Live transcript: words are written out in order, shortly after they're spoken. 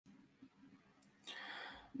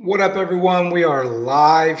What up, everyone? We are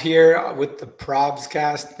live here with the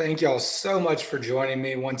ProbsCast. Thank y'all so much for joining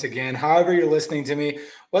me once again. However you're listening to me,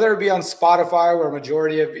 whether it be on Spotify, where a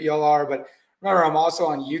majority of y'all are, but remember, I'm also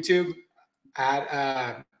on YouTube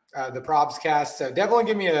at the ProbsCast. So definitely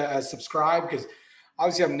give me a subscribe because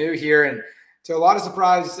obviously I'm new here, and to a lot of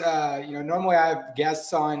surprise, normally I have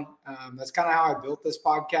guests on. That's kind of how I built this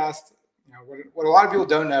podcast. What a lot of people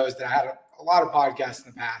don't know is that I had a lot of podcasts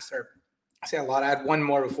in the past, or I say a lot. I had one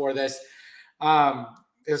more before this.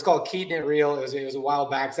 It was called Keaton It Real. It was a while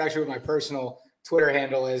back. It's actually what my personal Twitter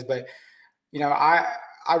handle is. But I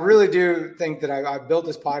really do think that I built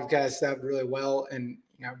this podcast up really well. And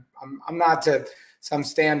I'm not to some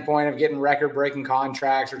standpoint of getting record-breaking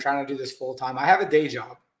contracts or trying to do this full time. I have a day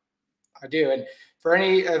job. I do. And for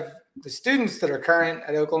any of the students that are current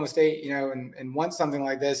at Oklahoma State, and want something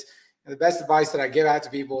like this, the best advice that I give out to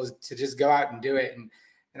people is to just go out and do it. And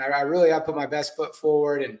I put my best foot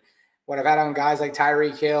forward. And what I've had on guys like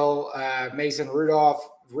Tyreek Hill, Mason Rudolph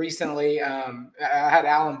recently, I had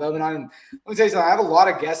Alan Bowman on. And let me tell you something, I have a lot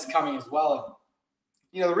of guests coming as well.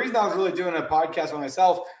 And, the reason I was really doing a podcast by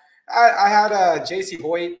myself, I had JC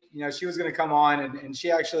Hoyt, she was going to come on, and she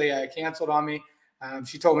actually canceled on me.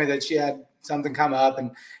 She told me that she had something come up,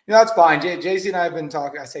 and that's fine. JC and I have been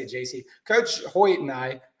talking. I say JC, Coach Hoyt and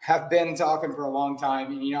I have been talking for a long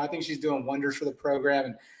time. And, I think she's doing wonders for the program.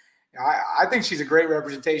 And I think she's a great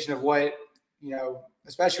representation of what,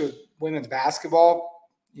 especially with women's basketball,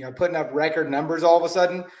 putting up record numbers all of a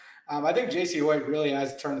sudden. I think JC Hoyt really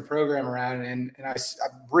has turned the program around, and I'm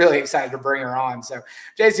really excited to bring her on. So,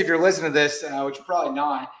 JC, if you're listening to this, which you're probably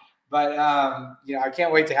not, but, I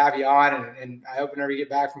can't wait to have you on, and I hope whenever you get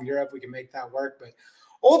back from Europe, we can make that work. But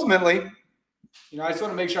ultimately, I just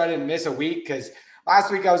want to make sure I didn't miss a week, because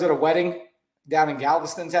last week I was at a wedding down in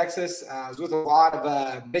Galveston, Texas. I was with a lot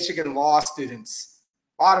of Michigan law students,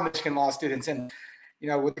 And,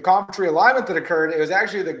 with the conference realignment that occurred, it was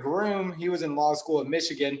actually the groom. He was in law school in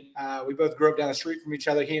Michigan. We both grew up down the street from each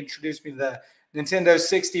other. He introduced me to the Nintendo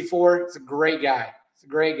 64. It's a great guy.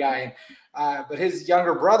 But his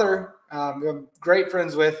younger brother, I'm great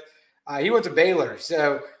friends with, he went to Baylor.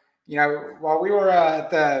 So, while we were at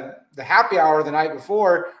the happy hour the night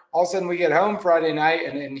before, all of a sudden we get home Friday night,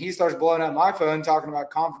 and he starts blowing up my phone talking about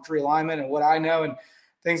conference realignment and what I know and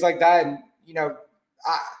things like that. And,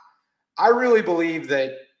 I really believe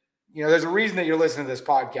that, there's a reason that you're listening to this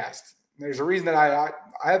podcast. There's a reason that I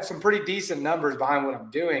have some pretty decent numbers behind what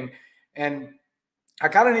I'm doing. And I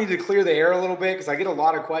kind of need to clear the air a little bit because I get a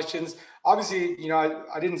lot of questions. Obviously,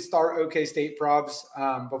 I didn't start OK State Probs.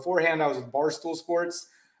 Beforehand, I was with Barstool Sports,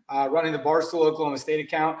 running the Barstool Oklahoma State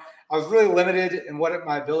account. I was really limited in what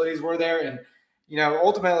my abilities were there. And,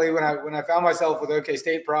 ultimately when I found myself with OK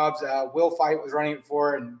State Probs, Will Fight was running it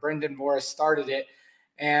for, and Brendan Morris started it.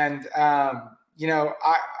 And,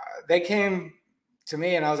 they came to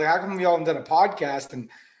me and I was like, how come y'all haven't done a podcast? And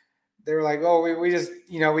they were like, oh, we just,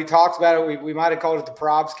 we talked about it. We might've called it the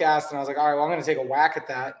ProbsCast. And I was like, all right, well, I'm going to take a whack at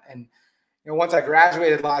that. And, once I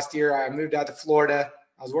graduated last year, I moved out to Florida.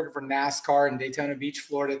 I was working for NASCAR in Daytona Beach,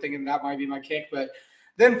 Florida, thinking that might be my kick. But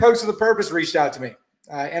then Pokes with a Purpose reached out to me,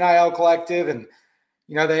 NIL Collective. And,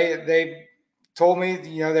 they told me,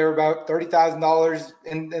 they were about $30,000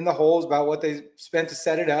 in the holes about what they spent to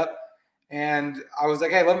set it up. And I was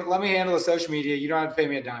like, hey, let me handle the social media. You don't have to pay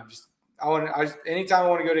me a dime. Anytime I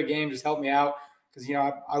want to go to a game, just help me out. Because,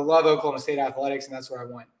 I love Oklahoma State athletics, and that's what I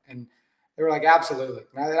want. And they were like, absolutely.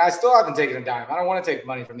 And I still haven't taken a dime. I don't want to take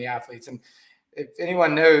money from the athletes. And if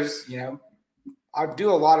anyone knows, I do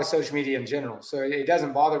a lot of social media in general. So it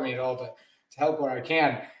doesn't bother me at all to help where I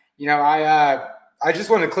can. I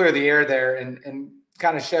just want to clear the air there and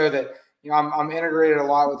kind of show that, I'm integrated a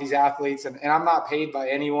lot with these athletes, and I'm not paid by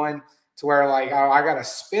anyone to where like, oh, I got to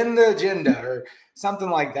spin the agenda or something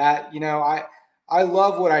like that. I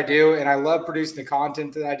love what I do, and I love producing the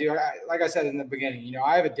content that I do. Like I said in the beginning,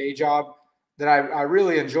 I have a day job that I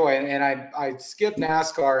really enjoy, and I skipped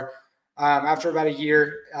NASCAR after about a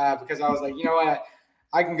year because I was like, you know what,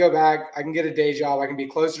 I can go back, I can get a day job, I can be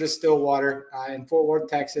closer to Stillwater in Fort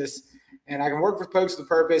Worth, Texas, and I can work with Pokes with a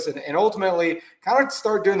Purpose, and ultimately kind of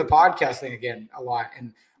start doing the podcasting again a lot.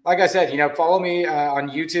 And like I said, follow me on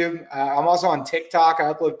YouTube. I'm also on TikTok.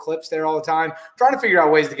 I upload clips there all the time. I'm trying to figure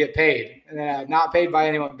out ways to get paid, and not paid by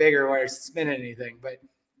anyone bigger where it's spinning anything. But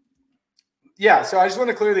yeah, so I just want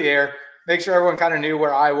to clear the air, make sure everyone kind of knew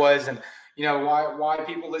where I was, and why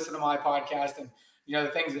people listen to my podcast, and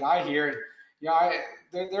the things that I hear.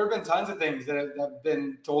 There have been tons of things that have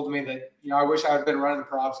been told to me that I wish I had been running the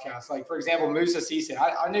ProbsCast. Like, for example, Musa Cisse.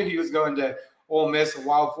 I knew he was going to Ole Miss a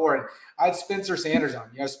while before, and I had Spencer Sanders on.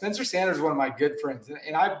 Spencer Sanders is one of my good friends,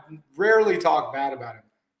 and I rarely talk bad about him.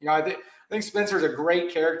 I think Spencer's a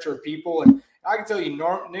great character of people, and I can tell you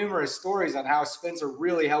numerous stories on how Spencer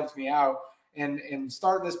really helped me out in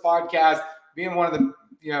starting this podcast, being one of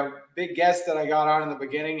the big guests that I got on in the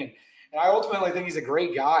beginning, and I ultimately think he's a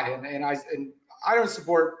great guy, and I don't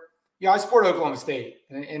support. I support Oklahoma State,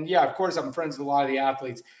 and yeah, of course, I'm friends with a lot of the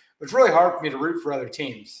athletes, but it's really hard for me to root for other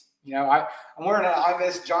teams. I'm wearing an I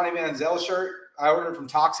Miss Johnny Manziel shirt. I ordered from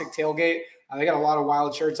Toxic Tailgate. They got a lot of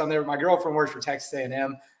wild shirts on there. My girlfriend works for Texas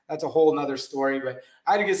A&M. That's a whole nother story, but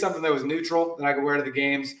I had to get something that was neutral that I could wear to the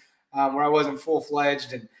games, where I wasn't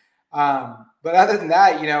full-fledged. And but other than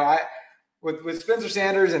that, with Spencer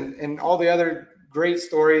Sanders and all the other great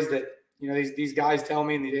stories that these guys tell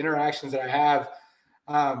me and the interactions that I have,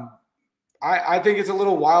 I think it's a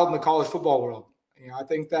little wild in the college football world. I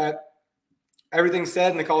think that everything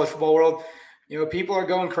said in the college football world, people are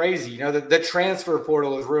going crazy. The transfer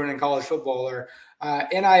portal is ruining college football, or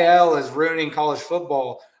NIL is ruining college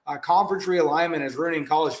football. Conference realignment is ruining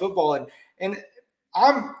college football. And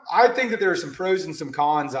I think that there are some pros and some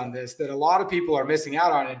cons on this that a lot of people are missing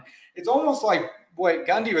out on. And it's almost like what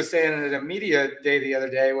Gundy was saying at a media day the other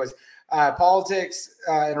day was politics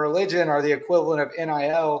and religion are the equivalent of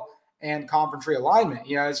NIL and conference realignment.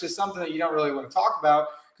 It's just something that you don't really want to talk about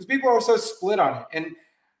because people are so split on it. And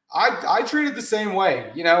I treat it the same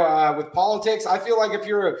way. With politics, I feel like if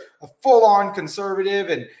you're a full-on conservative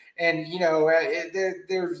and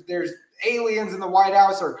there's aliens in the White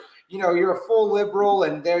House, or you're a full liberal,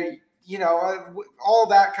 and there all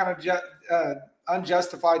that kind of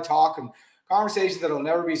unjustified talk and conversations that'll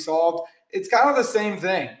never be solved. It's kind of the same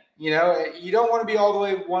thing. You don't want to be all the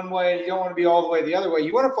way one way. You don't want to be all the way the other way.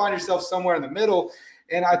 You want to find yourself somewhere in the middle.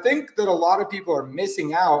 And I think that a lot of people are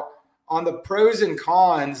missing out on the pros and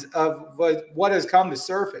cons of what has come to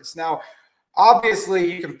surface. Now,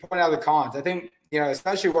 obviously, you can point out the cons. I think,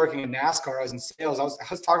 especially working in NASCAR, I was in sales. I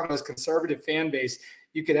was talking to the most conservative fan base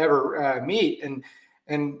you could ever meet. And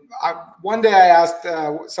one day I asked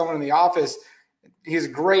someone in the office. He's a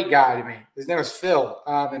great guy to me. His name is Phil.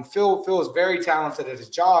 And Phil is very talented at his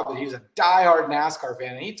job, but he's a diehard NASCAR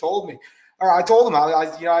fan. And he told me, or I told him,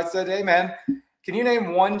 I said, hey, man, can you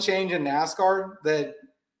name one change in NASCAR that,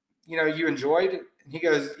 you enjoyed? And he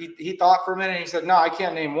goes, he thought for a minute and he said, no, I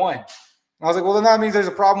can't name one. And I was like, well, then that means there's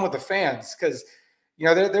a problem with the fans because,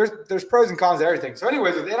 there's pros and cons to everything. So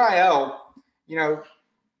anyways, with NIL,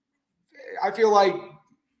 I feel like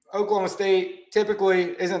Oklahoma State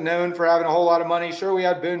typically isn't known for having a whole lot of money. Sure, we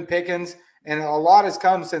had Boone Pickens, and a lot has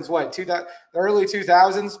come since the early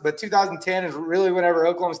 2000s, but 2010 is really whenever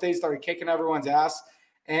Oklahoma State started kicking everyone's ass.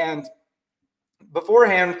 And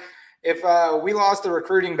beforehand, if we lost the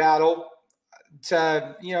recruiting battle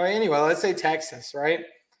to, anyway, let's say Texas, right?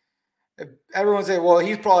 Everyone say, well,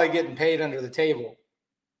 he's probably getting paid under the table.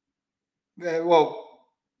 Well,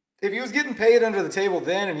 if he was getting paid under the table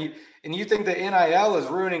then, and you think that NIL is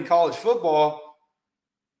ruining college football,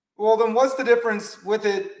 well, then what's the difference with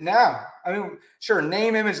it now? I mean, sure,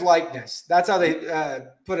 name, image, likeness. That's how they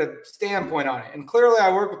put a standpoint on it. And clearly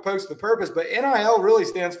I work with Post the Purpose, but NIL really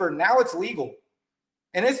stands for now it's legal.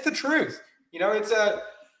 And it's the truth.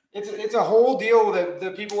 It's a whole deal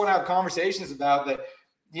that people want to have conversations about that,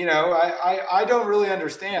 I don't really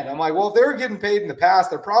understand. I'm like, well, if they were getting paid in the past,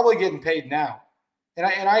 they're probably getting paid now. And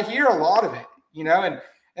I hear a lot of it,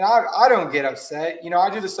 and I don't get upset. I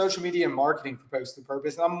do the social media and marketing for Post the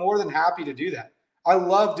Purpose, and I'm more than happy to do that. I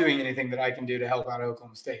love doing anything that I can do to help out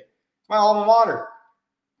Oklahoma State. It's my alma mater.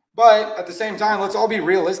 But at the same time, let's all be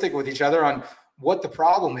realistic with each other on what the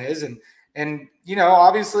problem is. And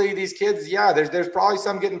obviously these kids, yeah, there's probably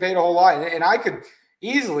some getting paid a whole lot. And I could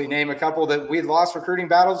easily name a couple that we'd lost recruiting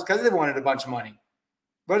battles because they wanted a bunch of money.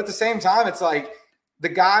 But at the same time, it's like the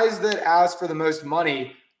guys that ask for the most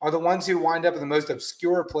money are the ones who wind up in the most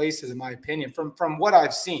obscure places, in my opinion, from what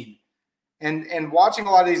I've seen. And watching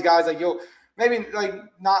a lot of these guys, like maybe like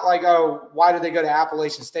not like, oh, why did they go to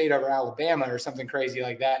Appalachian State over Alabama or something crazy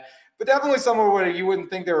like that? But definitely somewhere where you wouldn't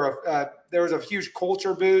think there was a huge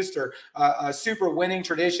culture boost or a super winning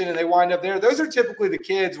tradition, and they wind up there. Those are typically the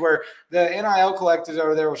kids where the NIL collectors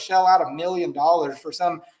over there will shell out $1 million for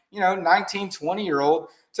some 19, 20-year-old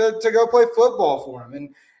to go play football for them.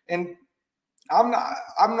 And I'm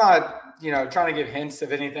not trying to give hints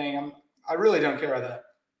of anything. I really don't care about that.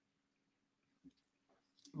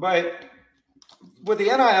 But with the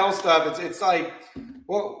NIL stuff, it's like,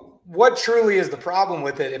 well, what truly is the problem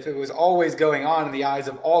with it if it was always going on in the eyes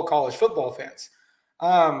of all college football fans?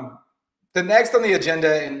 The next on the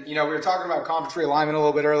agenda, and we were talking about conference realignment a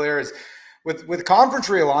little bit earlier, is with conference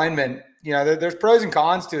realignment, there's pros and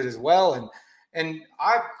cons to it as well. And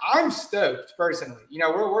I'm stoked personally.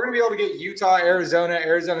 We're going to be able to get Utah,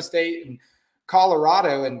 Arizona State, and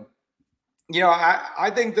Colorado. And,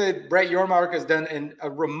 I think that Brett Yormark has done a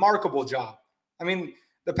remarkable job. I mean,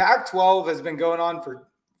 the Pac-12 has been going on for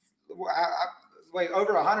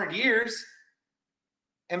over 100 years.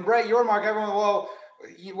 And Brett Yormark, everyone,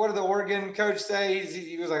 what did the Oregon coach say?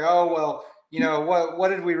 He was like, oh, well, what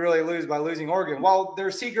did we really lose by losing Oregon? Well,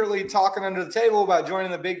 they're secretly talking under the table about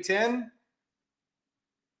joining the Big Ten.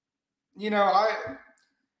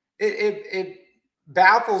 It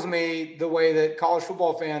baffles me the way that college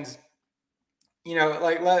football fans,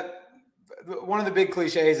 one of the big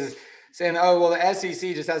cliches is saying, oh, well, the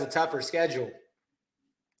SEC just has a tougher schedule.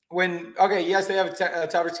 Yes, they have a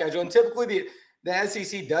tougher schedule. And typically the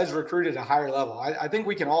SEC does recruit at a higher level. I think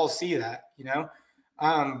we can all see that,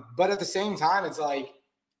 but at the same time, it's like,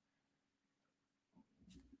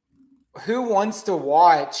 who wants to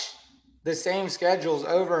watch the same schedules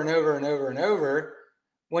over and over and over and over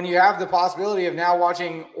when you have the possibility of now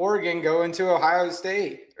watching Oregon go to Ohio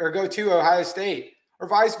State, or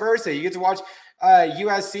vice versa? You get to watch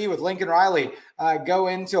USC with Lincoln Riley go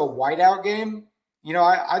into a whiteout game.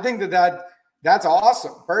 I think that's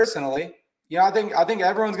awesome personally. I think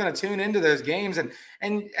everyone's going to tune into those games, and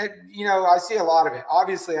I see a lot of it.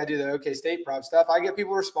 Obviously, I do the OK State prop stuff. I get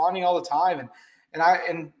people responding all the time, and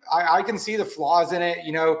I can see the flaws in it.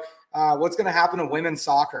 What's going to happen to women's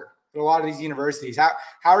soccer at a lot of these universities? How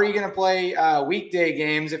are you going to play weekday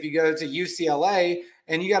games if you go to UCLA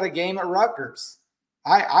and you got a game at Rutgers?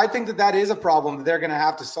 I think that is a problem that they're going to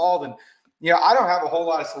have to solve, and I don't have a whole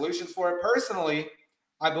lot of solutions for it personally.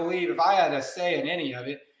 I believe if I had a say in any of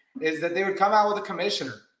it, is that they would come out with a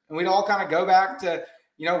commissioner and we'd all kind of go back to,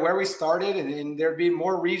 where we started, and there'd be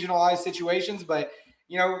more regionalized situations. But,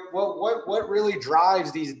 what really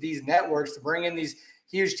drives these networks to bring in these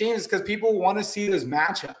huge teams is because people want to see those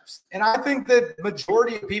matchups. And I think that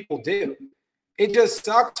majority of people do. It just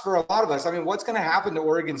sucks for a lot of us. I mean, what's going to happen to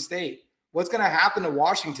Oregon State? What's going to happen to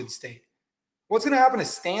Washington State? What's going to happen to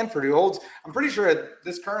Stanford, who holds, I'm pretty sure at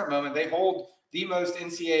this current moment, they hold the most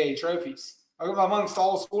NCAA trophies amongst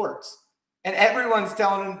all sports, and everyone's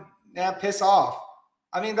telling them, piss off.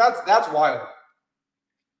 I mean, that's wild.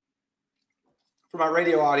 For my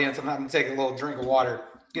radio audience, I'm having to take a little drink of water.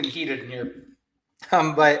 It's getting heated in here.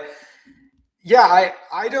 But yeah,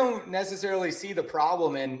 I don't necessarily see the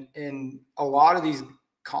problem in a lot of these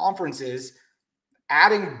conferences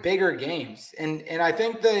adding bigger games. And I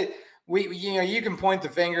think that you can point the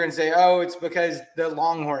finger and say, oh, it's because the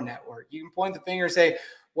Longhorn Network. You can point the finger and say,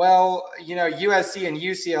 well, USC and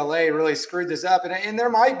UCLA really screwed this up. And there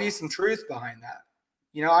might be some truth behind that.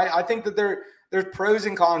 I think that there's pros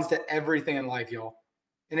and cons to everything in life, y'all.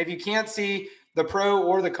 And if you can't see the pro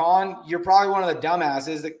or the con, you're probably one of the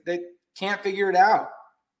dumbasses that can't figure it out.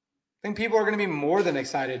 I think people are going to be more than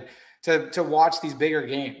excited to watch these bigger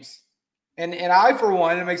games. And I, for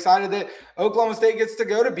one, am excited that Oklahoma State gets to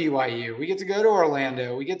go to BYU. We get to go to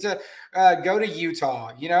Orlando. We get to go to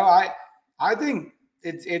Utah. I think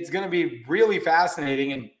it's going to be really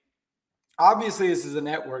fascinating. And obviously, this is a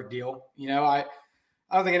network deal. I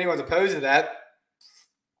don't think anyone's opposed to that.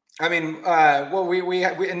 I mean,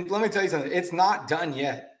 and let me tell you something. It's not done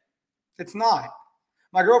yet. It's not.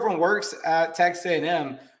 My girlfriend works at Texas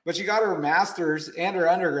A&M, but she got her master's and her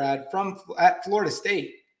undergrad at Florida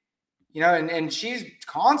State. And she's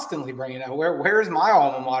constantly bringing up, where is my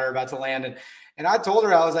alma mater about to land? And I told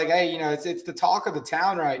her, I was like, hey, it's the talk of the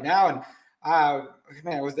town right now.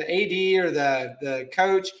 And it was the AD or the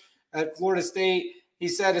coach at Florida State. He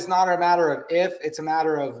said it's not a matter of if, it's a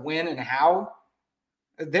matter of when and how.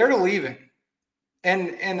 They're leaving.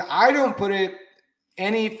 And I don't put it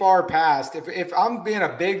any far past. If I'm being a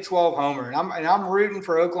Big 12 homer and I'm rooting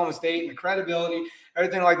for Oklahoma State and the credibility,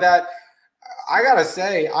 everything like that, I got to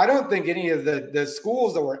say, I don't think any of the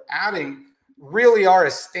schools that we're adding really are a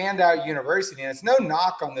standout university. And it's no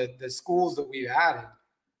knock on the schools that we've added.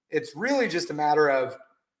 It's really just a matter of,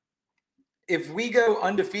 if we go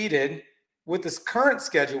undefeated with this current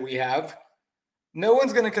schedule we have, no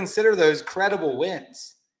one's going to consider those credible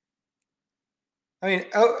wins. I mean,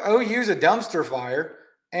 OU's a dumpster fire.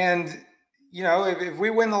 And, if we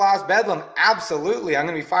win the last Bedlam, absolutely. I'm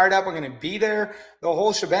going to be fired up. I'm going to be there, the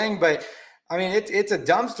whole shebang. But, I mean, it's a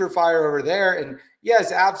dumpster fire over there. And,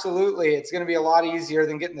 yes, absolutely, it's going to be a lot easier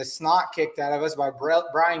than getting the snot kicked out of us by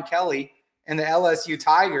Brian Kelly and the LSU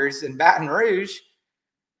Tigers in Baton Rouge.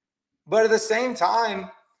 But at the same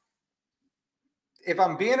time, if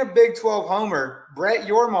I'm being a Big 12 homer, Brett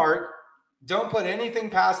Yormark, don't put anything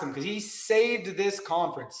past him, because he saved this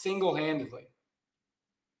conference single-handedly.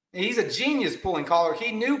 And he's a genius pulling Colorado.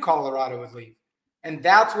 He knew Colorado would leave. And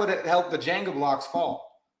that's what helped the Jenga blocks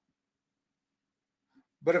fall.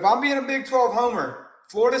 But if I'm being a Big 12 homer,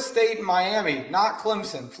 Florida State and Miami, not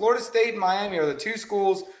Clemson, Florida State and Miami are the two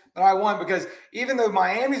schools that I want, because even though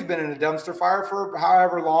Miami's been in a dumpster fire for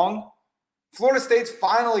however long, Florida State's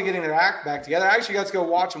finally getting their act back together. I actually got to go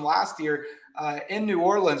watch them last year in New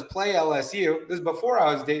Orleans play LSU. This is before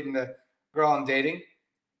I was dating the girl I'm dating.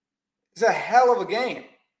 It's a hell of a game.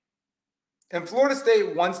 And Florida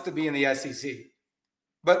State wants to be in the SEC.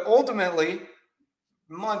 But ultimately,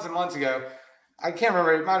 months and months ago, I can't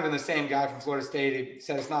remember, it might have been the same guy from Florida State. He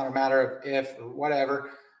said it's not a matter of if or whatever.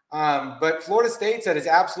 But Florida State said it's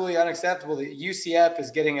absolutely unacceptable that UCF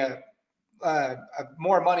is getting a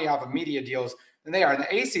more money off of media deals than they are. And the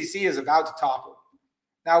ACC is about to topple.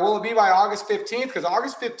 Now, will it be by August 15th? Because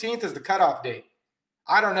August 15th is the cutoff date.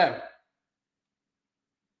 I don't know.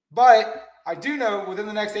 But I do know within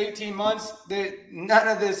the next 18 months that none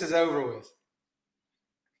of this is over with.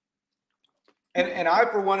 And I,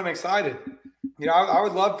 for one, am excited. You know, I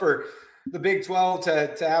would love for the Big 12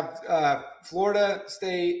 to have Florida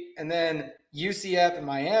State and then UCF and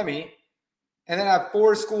Miami, and then have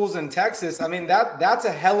 4 schools in Texas. I mean, that's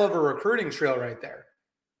a hell of a recruiting trail right there.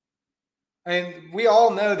 I mean, we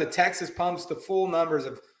all know that Texas pumps the full numbers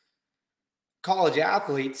of college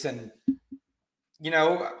athletes, and, you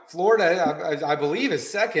know, Florida, I believe, is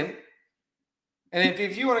second. And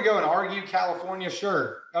if you want to go and argue California,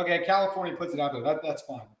 sure. Okay, California puts it out there. That's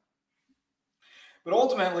fine. But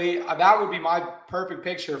ultimately, that would be my perfect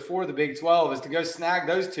picture for the Big 12, is to go snag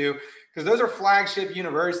those two, because those are flagship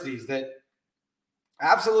universities that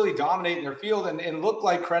absolutely dominate in their field and look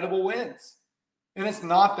like credible wins. And it's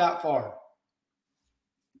not that far.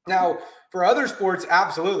 Now, for other sports,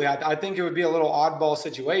 absolutely. I think it would be a little oddball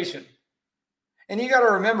situation. And you got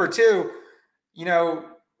to remember, too, you know,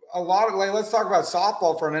 a lot of, like, let's talk about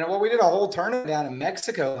softball for a minute. Well, we did a whole tournament down in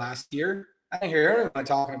Mexico last year. I didn't hear anyone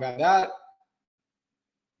talking about that.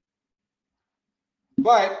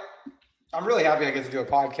 But I'm really happy I get to do a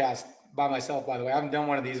podcast by myself, by the way. I haven't done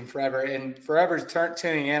one of these in forever. And forever's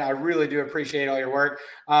tuning in. I really do appreciate all your work.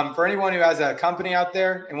 For anyone who has a company out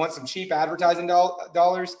there and wants some cheap advertising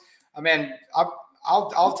dollars, I mean,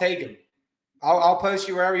 I'll take them. I'll post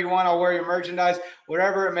you wherever you want. I'll wear your merchandise,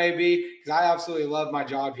 whatever it may be, because I absolutely love my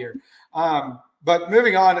job here. But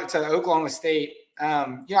moving on to Oklahoma State, you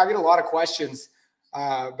know, I get a lot of questions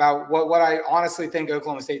about what I honestly think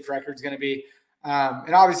Oklahoma State's record is going to be.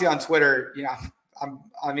 And obviously on Twitter, you know,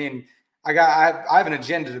 I have an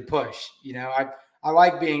agenda to push. You know, I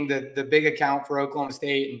like being the big account for Oklahoma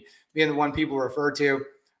State and being the one people refer to,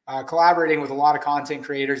 collaborating with a lot of content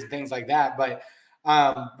creators and things like that. But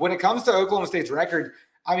when it comes to Oklahoma State's record,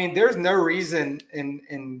 I mean, there's no reason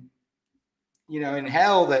in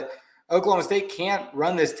hell that Oklahoma State can't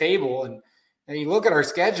run this table. And you look at our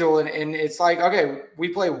schedule, and it's like, okay, we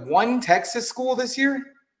play one Texas school this year.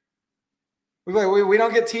 We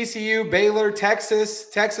don't get TCU, Baylor, Texas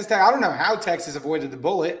Tech. I don't know how Texas avoided the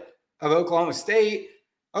bullet of Oklahoma State.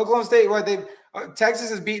 Oklahoma State,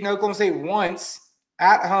 Texas has beaten Oklahoma State once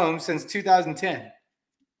at home since 2010.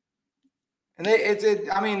 And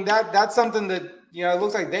that's something that, you know, it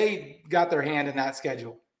looks like they got their hand in that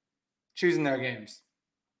schedule, choosing their games.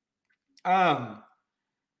 But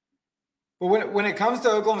when it comes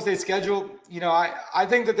to Oklahoma State's schedule, you know, I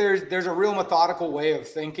think that there's a real methodical way of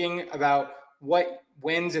thinking about what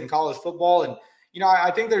wins in college football. And, you know,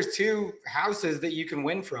 I think there's 2 houses that you can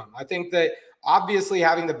win from. I think that obviously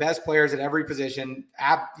having the best players at every position,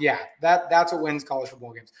 that's what wins college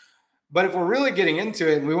football games. But if we're really getting into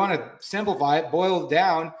it and we want to simplify it, boil it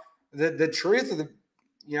down, the truth of the,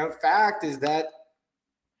 you know, fact is that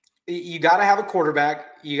you got to have a quarterback,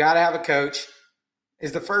 you got to have a coach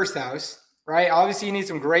is the first house, right? Obviously, you need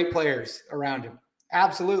some great players around him.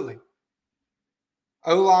 Absolutely.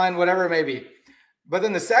 O-line, whatever it may be. But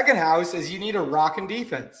then the second house is you need a rocking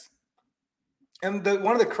defense. And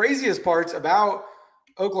one of the craziest parts about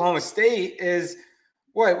Oklahoma State is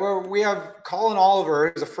where we have Colin Oliver,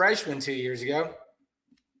 who was a freshman 2 years ago,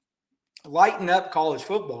 lighting up college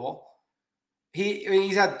football.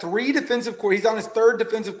 He's had 3 defensive – he's on his 3rd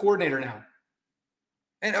defensive coordinator now.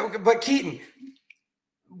 But Keaton,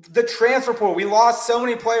 the transfer portal, we lost so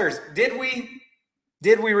many players. Did we?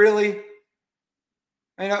 Did we really?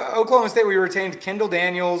 I mean, Oklahoma State, we retained Kendall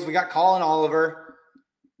Daniels. We got Colin Oliver.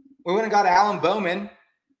 We went and got Alan Bowman.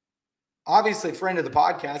 Obviously, friend of the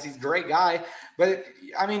podcast. He's a great guy. But,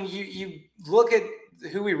 I mean, you look at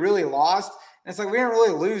who we really lost, and it's like we didn't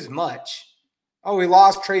really lose much. Oh, we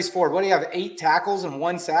lost Trace Ford. What do you have, 8 tackles and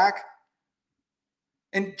 1 sack?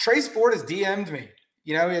 And Trace Ford has DM'd me.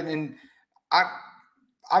 and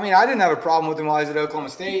I mean, I didn't have a problem with him while I was at Oklahoma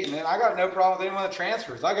State, and then I got no problem with anyone that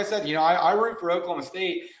transfers. Like I said, I root for Oklahoma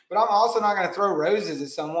State, but I'm also not going to throw roses at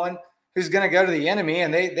someone who's going to go to the enemy,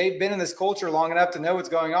 and they've been in this culture long enough to know what's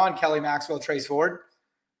going on, Kelly Maxwell, Trace Ford.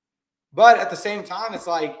 But at the same time, it's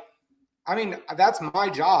like, I mean, that's my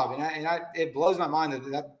job, and it blows my mind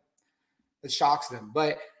that shocks them.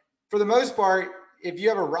 But for the most part, if you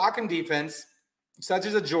have a rocking defense, such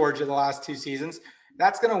as a Georgia the last 2 seasons,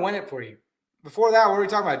 that's going to win it for you. Before that, what were we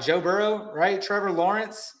talking about? Joe Burrow, right? Trevor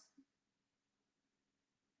Lawrence.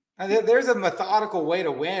 And there's a methodical way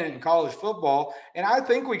to win in college football, and I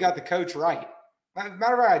think we got the coach right. As a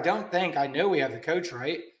matter of fact, I don't think, I know we have the coach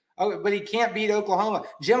right. Oh, but he can't beat Oklahoma.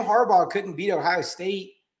 Jim Harbaugh couldn't beat Ohio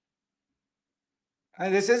State.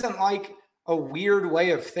 This isn't like a weird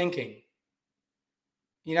way of thinking.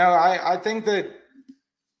 I think that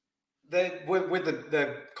with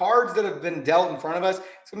the cards that have been dealt in front of us,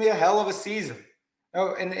 it's going to be a hell of a season.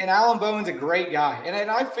 Oh, and Alan Bowman's a great guy.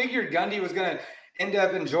 And I figured Gundy was going to end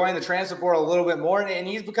up enjoying the transfer portal a little bit more, and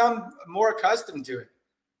he's become more accustomed to it.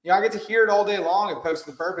 I get to hear it all day long at Post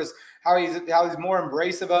to the Purpose, how he's more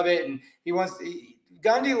embracive of it, and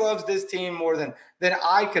Gundy loves this team more than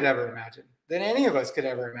I could ever imagine, than any of us could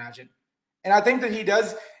ever imagine. And I think that he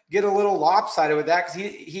does get a little lopsided with that, because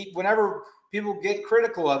he whenever people get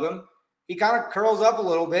critical of him, he kind of curls up a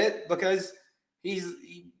little bit because he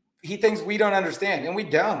thinks we don't understand, and we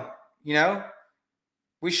don't.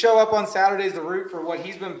 We show up on Saturdays to root for what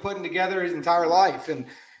he's been putting together his entire life, and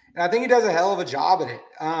I think he does a hell of a job at it.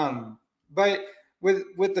 But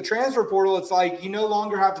with the transfer portal, it's like you no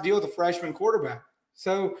longer have to deal with a freshman quarterback.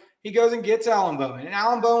 So he goes and gets Alan Bowman. And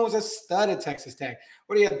Alan Bowman was a stud at Texas Tech.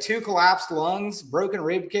 He had 2 collapsed lungs, broken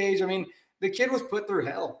rib cage. I mean, the kid was put through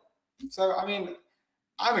hell. So, I mean,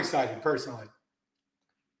 I'm excited personally.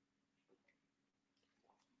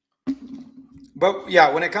 But,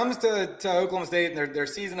 yeah, when it comes to Oklahoma State and their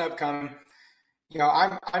season upcoming,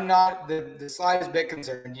 I'm not the slightest bit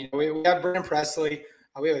concerned. We have Brennan Presley.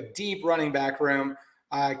 We have a deep running back room.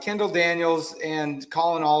 Kendall Daniels and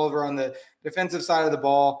Colin Oliver on the defensive side of the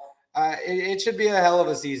ball. It should be a hell of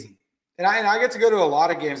a season. And I get to go to a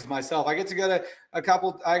lot of games myself. I get to go to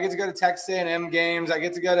I get to go to Texas A&M games. I'm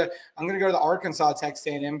going to go to the Arkansas Texas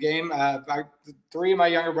A&M game. 3 of my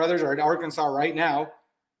younger brothers are in Arkansas right now.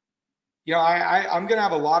 I'm going to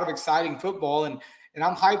have a lot of exciting football, and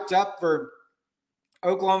I'm hyped up for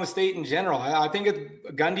Oklahoma State in general. I think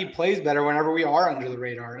Gundy plays better whenever we are under the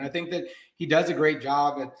radar. And I think that he does a great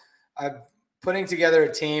job at putting together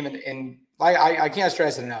a team. And I can't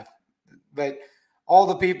stress it enough. But all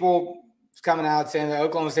the people coming out saying that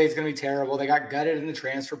Oklahoma State's going to be terrible, they got gutted in the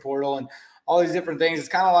transfer portal and all these different things. It's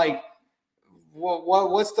kind of like,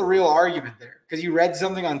 what's the real argument there? Because you read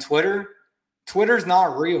something on Twitter. Twitter's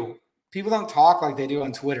not real. People don't talk like they do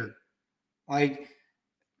on Twitter. Like,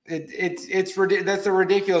 that's a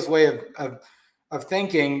ridiculous way of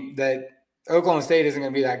thinking that Oklahoma State isn't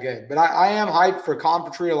going to be that good. But I am hyped for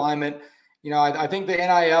conference realignment. I think the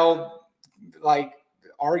NIL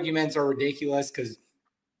arguments are ridiculous, because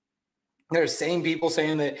there's same people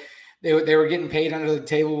saying that they were getting paid under the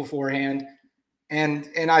table beforehand, and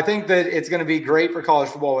I think that it's going to be great for college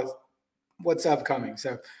football what's upcoming.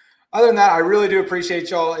 So, other than that, I really do appreciate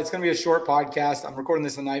y'all. It's going to be a short podcast. I'm recording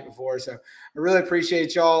this the night before, so I really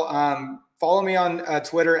appreciate y'all. Follow me on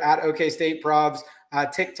Twitter at OKStateProbs,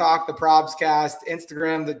 TikTok, the ProbsCast,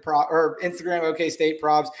 Instagram, Instagram,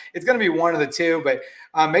 OKStateProbs. It's going to be one of the two, but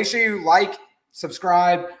make sure you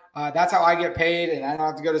subscribe. That's how I get paid, and I don't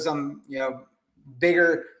have to go to some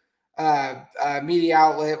bigger media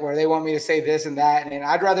outlet where they want me to say this and that. And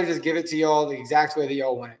I'd rather just give it to y'all the exact way that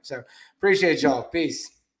y'all want it. So appreciate y'all. Peace.